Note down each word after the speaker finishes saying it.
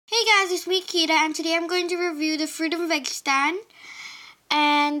guys, it's me Akita, and today I'm going to review the fruit and veg stand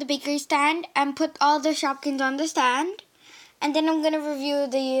and the bakery stand and put all the Shopkins on the stand. And then I'm going to review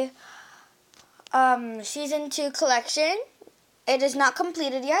the Season 2 collection. It is not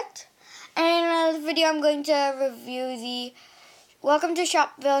completed yet. And in another video I'm going to review the Welcome to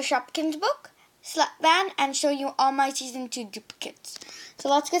Shopville Shopkins book, Slap Band, and show you all my Season 2 duplicates. So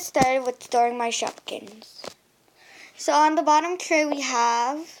let's get started with storing my Shopkins. So on the bottom tray we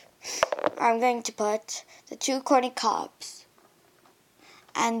have, I'm going to put the 2 corny cobs,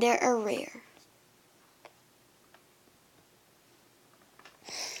 and they're a rare.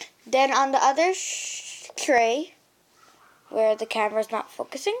 Then on the other tray, where the camera's not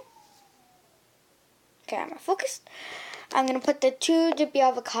focusing, camera focused, I'm going to put the 2 dippy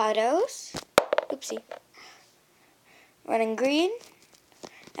avocados, oopsie, one in green,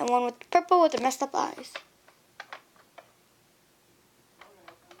 and one with purple with the messed up eyes.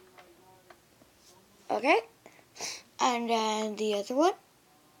 Okay, and then the other one.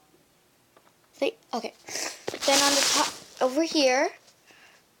 See, okay. Then on the top over here,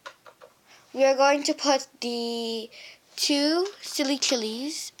 we are going to put the 2 silly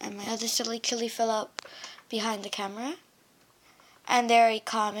chilies, and my other silly chili fell out behind the camera, and they're a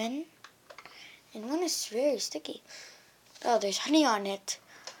common, and one is very sticky. Oh, there's honey on it.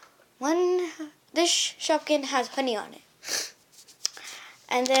 This Shopkin has honey on it.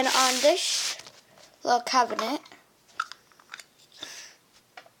 And then on this little cabinet,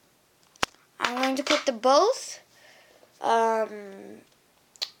 I'm going to put the both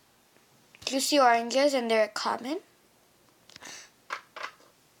juicy oranges, and they're common.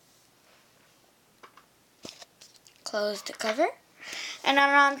 Close the cover. And then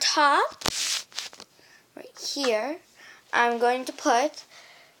on top, right here, I'm going to put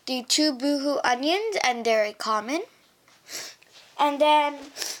the 2 boohoo onions, and they're a common. And then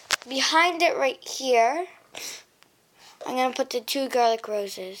behind it right here, I'm going to put the 2 garlic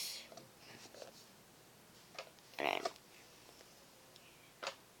roses.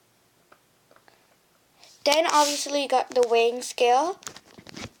 Then obviously you got the weighing scale.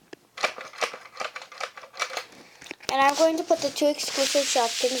 And I'm going to put the 2 exclusive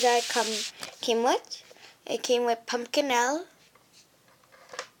Shopkins that came with. It came with pumpkinelle,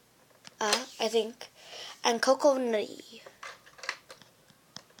 I think, and cocoa nutty.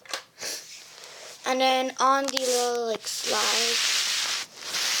 And then on the little slide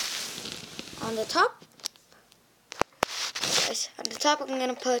on the top, on the top I'm going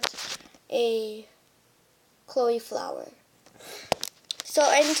to put a Chloe flower. So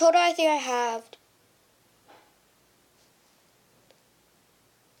in total I think I have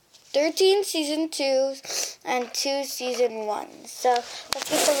 13 Season 2s and 2 Season 1s. So let's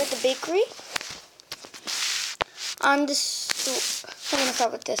get started with the bakery. On this, I'm going to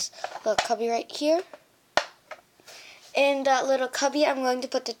start with this little cubby right here. In that little cubby, I'm going to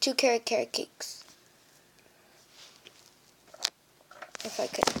put the 2 carrot cakes. If I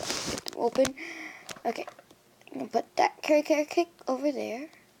could get them open. Okay, I'm going to put that carrot cake over there.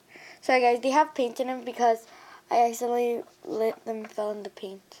 Sorry guys, they have paint in them because I accidentally let them fell in the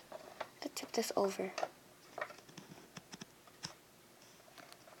paint. Let's tip this over.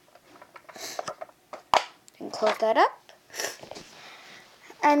 And close that up.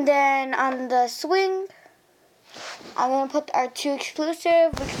 And then on the swing, I'm going to put our 2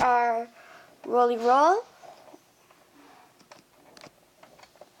 exclusive, which are Rolly Roll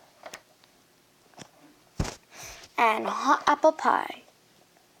and Hot Apple Pie.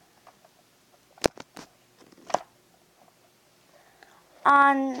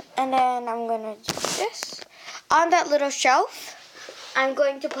 And then I'm going to do this. On that little shelf, I'm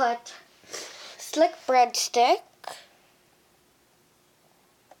going to put Slick Breadstick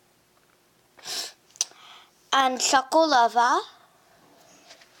and Choco Lava.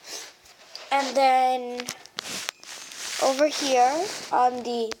 And then over here on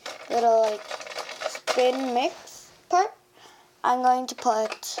the little spin mix part, I'm going to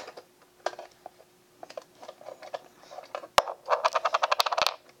put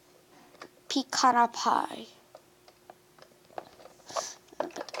Pecan Pie. I'll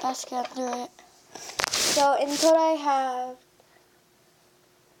put the basket under it. So in total I have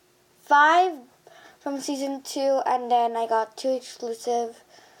 5 from Season 2, and then I got 2 exclusive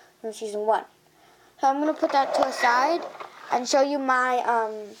from Season 1. So I'm going to put that to a side and show you my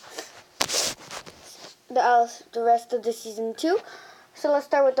the rest of the Season 2. So let's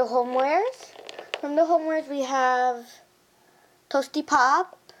start with the homewares. From the homewares we have Toasty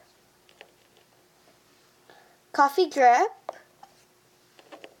Pop, Coffee Drip,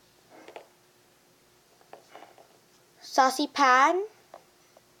 Saucy Pan,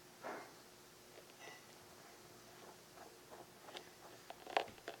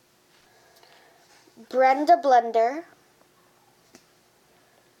 Brenda blender.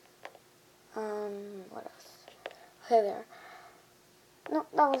 What else? Okay, there. No,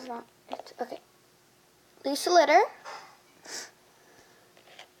 that was not it. Okay. Lisa Litter.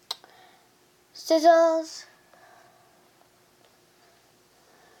 Sizzles.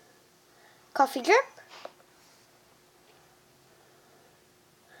 Coffee drip.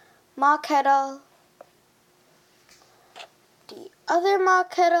 Mock kettle. The other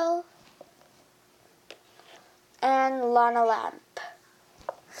mock kettle. And Lana lamp.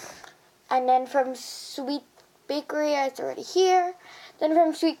 And then from Sweet Bakery, it's already here. Then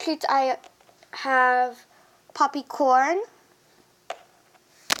from Sweet Treats, I have poppy corn,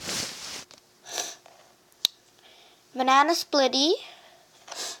 banana splitty,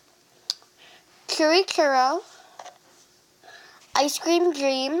 curry churro, ice cream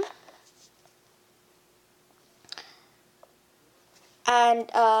dream, and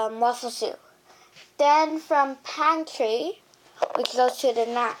waffle soup. Then from pantry, which goes to the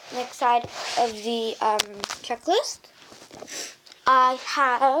next side of the checklist, I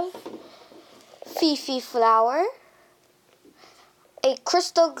have Fifi flour, a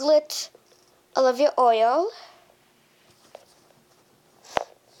Crystal Glitz Olivia oil,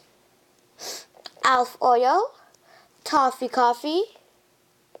 Alf oil, toffee coffee,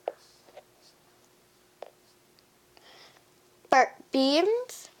 burnt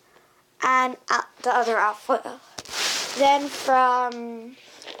beans, and the other Alf oil. Then from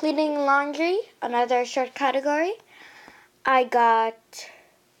cleaning laundry, another short category, I got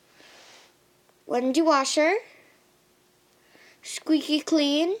Wendy washer, squeaky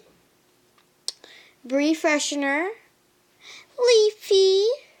clean, brie freshener, leafy,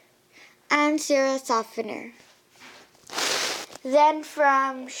 and Sarah softener. Then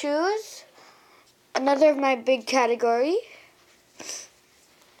from shoes, another of my big category,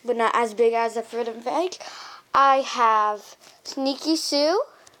 but not as big as the fruit and veg, I have Sneaky Sue,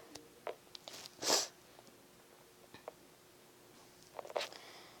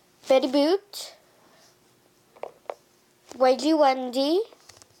 Betty Boot, Wedgie Wendy,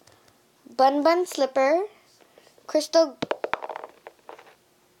 Bun Bun Slipper, Crystal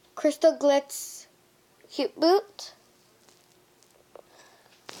Glitz Cute Boot,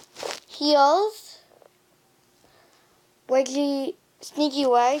 Heels, Wedgie Sneaky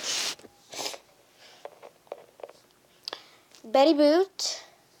Wedge, Betty Boot,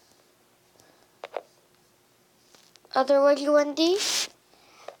 other Wedgie Wendy,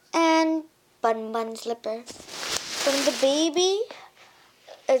 and Bun Bun Slipper. From the baby,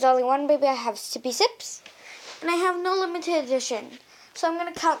 there's only one baby. I have Sippy Sips, and I have no limited edition. So I'm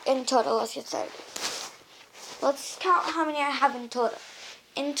going to count in total. Let's get started. Let's count how many I have in total.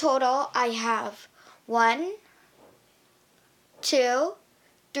 In total, I have 1, 2,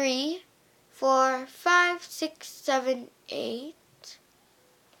 3, 4, 5, 6, 7, 8,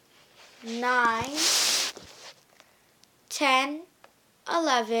 9, 10,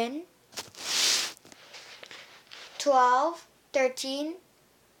 11, 12, 13,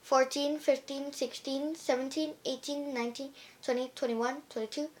 14, 15, 16, 17, 18, 19, 20, 21,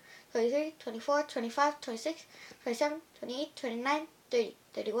 22, 23, 24, 25, 26, 27, 28, 29, 30,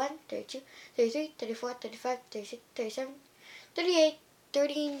 31, 32, 33, 34, 35, 36, 37, 38,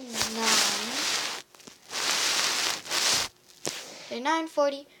 39, 39,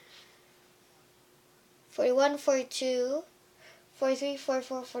 40, 41, 42, 43,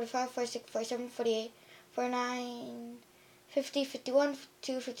 44, 45, 46, 47, 48, 49, 50, 51,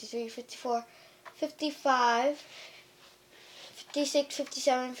 52, 53, 54, 55, 56,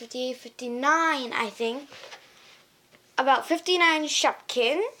 57, 58, 59, I think. About 59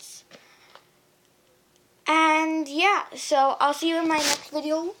 Shopkins. And yeah, so I'll see you in my next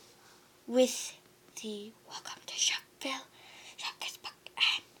video with the Welcome to Shopville, Shopkins book,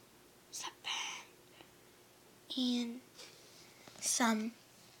 and sweatband, and some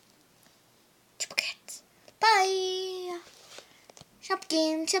duplicates. Bye!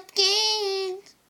 Shopkins, Shopkins!